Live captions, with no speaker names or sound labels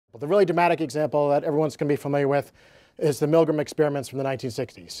The really dramatic example that everyone's going to be familiar with is the Milgram experiments from the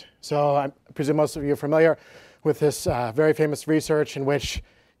 1960s. So I presume most of you are familiar with this very famous research in which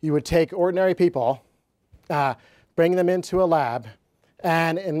you would take ordinary people, bring them into a lab,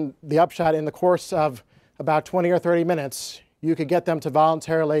 and in the upshot, in the course of about 20 or 30 minutes, you could get them to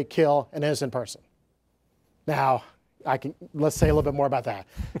voluntarily kill an innocent person. Now, let's say a little bit more about that,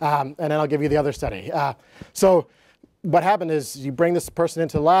 and then I'll give you the other study. So what happened is you bring this person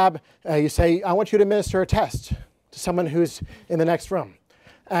into the lab, you say, I want you to administer a test to someone who's in the next room.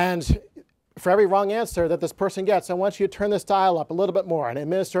 And for every wrong answer that this person gets, I want you to turn this dial up a little bit more and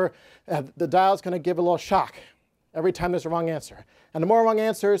administer, the dial is going to give a little shock every time there's a wrong answer. And the more wrong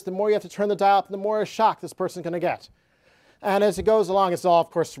answers, the more you have to turn the dial up, the more shock this person's going to get. And as it goes along, it's all, of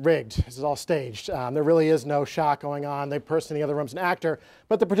course, rigged. This is all staged. There really is no shock going on. The person in the other room's an actor,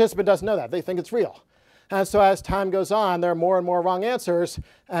 but the participant doesn't know that. They think it's real. And so as time goes on, there are more and more wrong answers,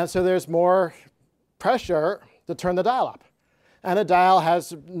 and so there's more pressure to turn the dial up. And the dial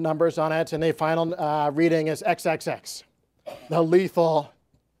has numbers on it, and the final reading is XXX, the lethal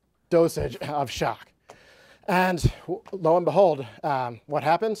dosage of shock. And lo and behold, what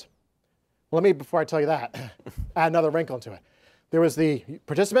happens? Well, before I tell you that, add another wrinkle into it. There was the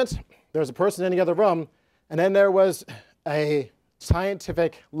participant, there was a person in the other room, and then there was a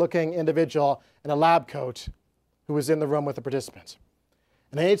scientific-looking individual in a lab coat who was in the room with the participants.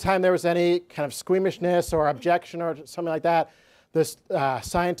 And anytime there was any kind of squeamishness or objection or something like that, this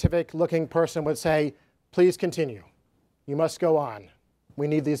scientific-looking person would say, please continue. You must go on. We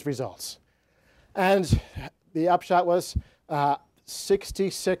need these results. And the upshot was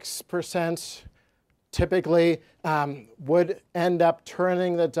 66% typically would end up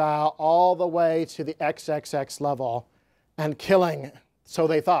turning the dial all the way to the XXX level and killing, so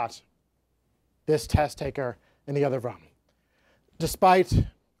they thought, this test taker in the other room. Despite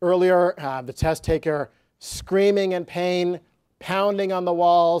earlier the test taker screaming in pain, pounding on the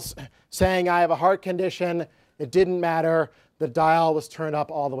walls, saying, I have a heart condition, it didn't matter. The dial was turned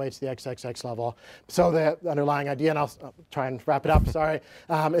up all the way to the XXX level. So the underlying idea, and I'll try and wrap it up, sorry,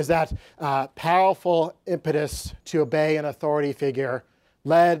 is that powerful impetus to obey an authority figure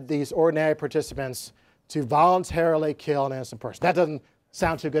led these ordinary participants to voluntarily kill an innocent person. That doesn't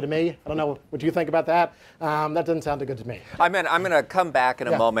sound too good to me. I don't know what you think about that. That doesn't sound too good to me. I'm going to come back in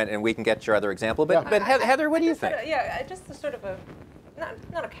a moment and we can get your other example. But, but Heather, what do you think? Just a sort of a,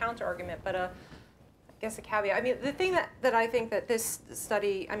 not a counter argument, but I guess a caveat. I mean, the thing that I think that this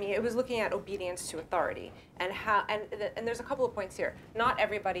study, I mean, it was looking at obedience to authority and how, and there's a couple of points here. Not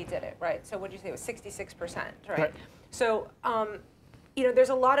everybody did it, right? So what did you say? It was 66%, right? So, you know, there's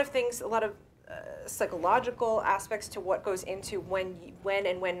a lot of things, a lot of psychological aspects to what goes into when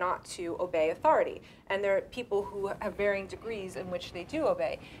and when not to obey authority. And there are people who have varying degrees in which they do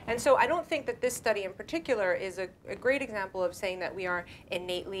obey. And so I don't think that this study in particular is a great example of saying that we are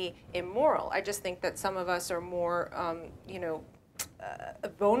innately immoral. I just think that some of us are more, you know,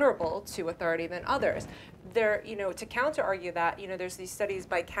 vulnerable to authority than others. There, you know, to counter-argue that, you know, there's these studies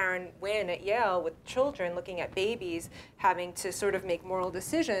by Karen Wynn at Yale with children looking at babies having to sort of make moral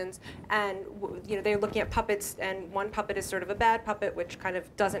decisions, and you know, they're looking at puppets, and one puppet is sort of a bad puppet, which kind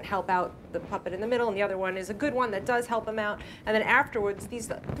of doesn't help out the puppet in the middle, and the other one is a good one that does help them out. And then afterwards, these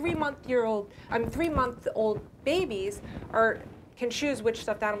 3-month-old babies can choose which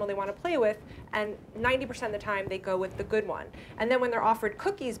stuffed animal they want to play with, and 90% of the time they go with the good one. And then when they're offered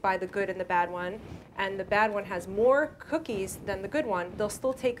cookies by the good and the bad one, and the bad one has more cookies than the good one, they'll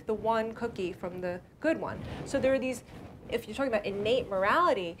still take the one cookie from the good one. So there are these, if you're talking about innate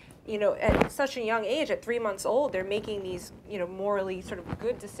morality, you know, at such a young age, at 3 months old, they're making these, you know, morally sort of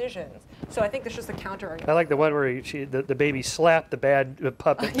good decisions. So I think there's just a counter argument. I like the one where the baby slapped the bad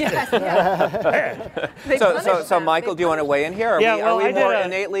puppet. So Michael, do you want to weigh in here? Are we more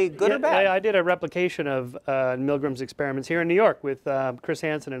innately good or bad? I did a replication of Milgram's experiments here in New York with Chris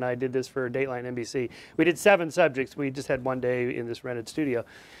Hansen, and I did this for Dateline NBC. We did 7 subjects. We just had one day in this rented studio.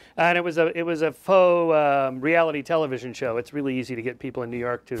 And it was a faux reality television show. It's really easy to get people in New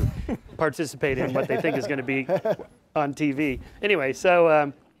York to participate in what they think is going to be on TV. Anyway,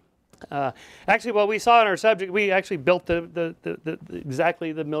 so actually, what we saw in our subject, we actually built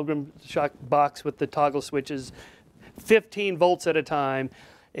exactly the Milgram shock box with the toggle switches, 15 volts at a time,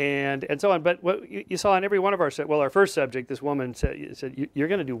 and so on. But what you saw in every one of our, our first subject, this woman said you're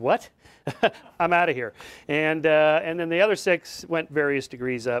going to do what? I'm out of here. And then the other 6 went various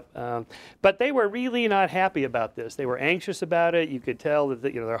degrees up. But they were really not happy about this. They were anxious about it. You could tell that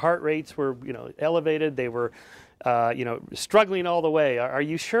their heart rates were elevated. They were struggling all the way. Are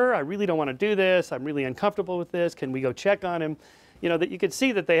you sure? I really don't want to do this. I'm really uncomfortable with this. Can we go check on him? you know, that you could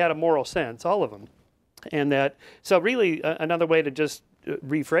see that they had a moral sense, all of them. And that, so really another way to just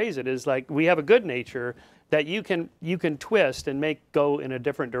rephrase it is like, we have a good nature that you can twist and make go in a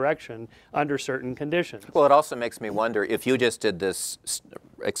different direction under certain conditions. Well, it also makes me wonder if you just did this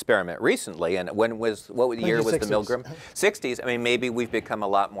experiment recently, and what year was the Milgram? 60s. I mean, maybe we've become a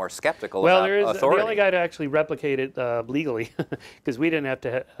lot more skeptical about authority. The only guy to actually replicate it legally, because we didn't have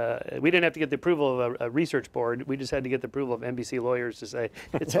to get the approval of a research board. We just had to get the approval of NBC lawyers to say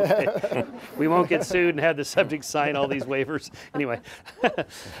it's okay. We won't get sued and have the subject sign all these waivers. Anyway,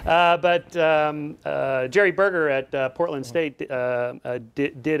 but Jerry Berger at Portland State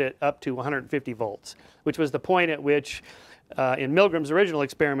did it up to 150 volts, which was the point at which in Milgram's original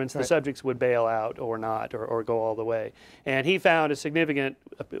experiments, the subjects would bail out or not, or go all the way. And he found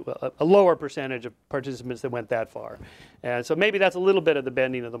a lower percentage of participants that went that far. And so maybe that's a little bit of the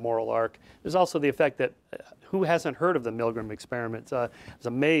bending of the moral arc. There's also the effect that who hasn't heard of the Milgram experiments? I was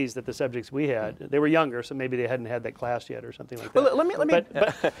amazed at the subjects we had. They were younger, so maybe they hadn't had that class yet or something like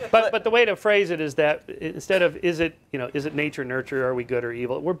that. Well, but the way to phrase it is that instead of is it nature, nurture, are we good or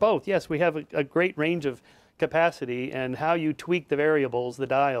evil? We're both. Yes, we have a great range of capacity, and how you tweak the variables, the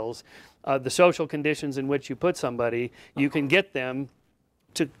dials, the social conditions in which you put somebody, you can get them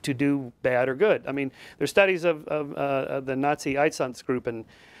to do bad or good. I mean, there's studies of the Nazi Einsatzgruppen and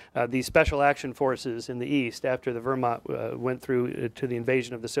these special action forces in the East after the Wehrmacht went through to the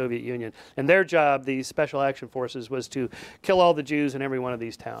invasion of the Soviet Union. And their job, these special action forces, was to kill all the Jews in every one of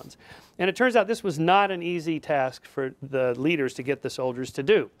these towns. And it turns out this was not an easy task for the leaders to get the soldiers to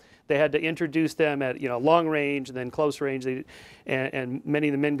do. They had to introduce them at long range and then close range, and many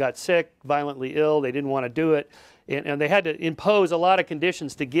of the men got sick, violently ill. They didn't want to do it, and they had to impose a lot of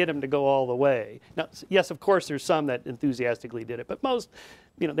conditions to get them to go all the way. Now, yes, of course, there's some that enthusiastically did it, but most,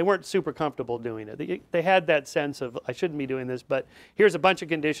 they weren't super comfortable doing it. They had that sense of, I shouldn't be doing this, but here's a bunch of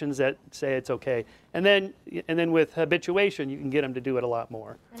conditions that say it's okay. And then with habituation, you can get them to do it a lot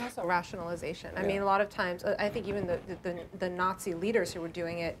more. And also rationalization. I mean, a lot of times, I think even the Nazi leaders who were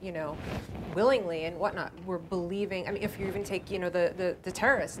doing it, willingly and whatnot, were believing. I mean, if you even take, the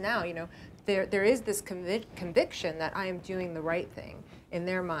terrorists now, there is this conviction that I am doing the right thing in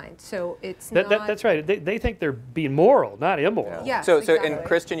their mind. So it's not. That's right. They think they're being moral, not immoral. Yeah. So and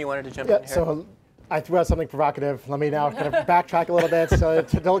Christian, you wanted to jump in here? So I threw out something provocative. Let me now kind of backtrack a little bit. So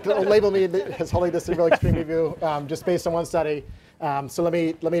don't label me as holding this a real extreme view, just based on one study. So let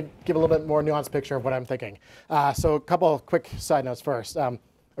me give a little bit more nuanced picture of what I'm thinking. So a couple of quick side notes first. A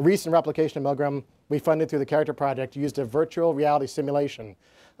recent replication of Milgram we funded through the Character Project used a virtual reality simulation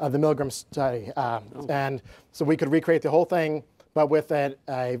of the Milgram study. And so we could recreate the whole thing, but with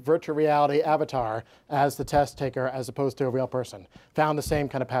a virtual reality avatar as the test taker as opposed to a real person. Found the same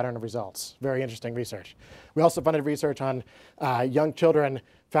kind of pattern of results. Very interesting research. We also funded research on young children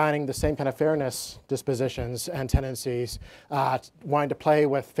finding the same kind of fairness dispositions and tendencies, wanting to play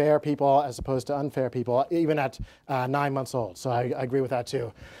with fair people as opposed to unfair people, even at 9 months old. So I agree with that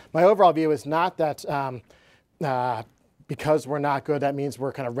too. My overall view is not that because we're not good, that means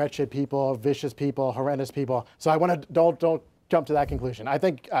we're kind of wretched people, vicious people, horrendous people. So I want to don't jump to that conclusion. I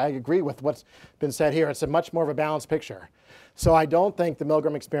think I agree with what's been said here. It's a much more of a balanced picture. So I don't think the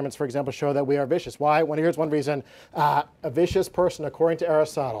Milgram experiments, for example, show that we are vicious. Why? Here's one reason. A vicious person, according to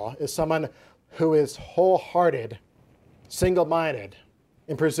Aristotle, is someone who is wholehearted, single-minded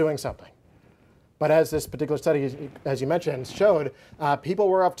in pursuing something. But as this particular study, as you mentioned, showed, people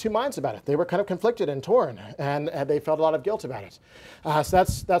were of two minds about it. They were kind of conflicted and torn, and they felt a lot of guilt about it. So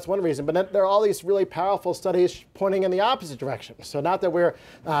that's one reason. But then there are all these really powerful studies pointing in the opposite direction. So not that we're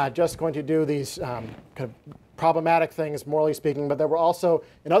just going to do these kind of problematic things, morally speaking, but that we're also,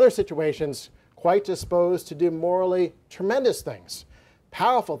 in other situations, quite disposed to do morally tremendous things,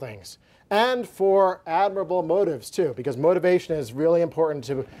 powerful things, and for admirable motives too, because motivation is really important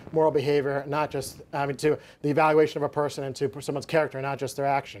to moral behavior, not just, to the evaluation of a person and to someone's character, not just their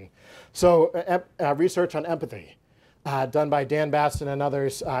action. So research on empathy, done by Dan Batson and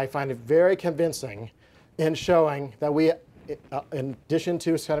others, I find it very convincing in showing that we, in addition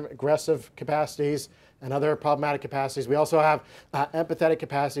to kind of aggressive capacities and other problematic capacities, we also have empathetic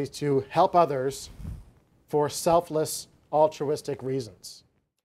capacities to help others for selfless, altruistic reasons.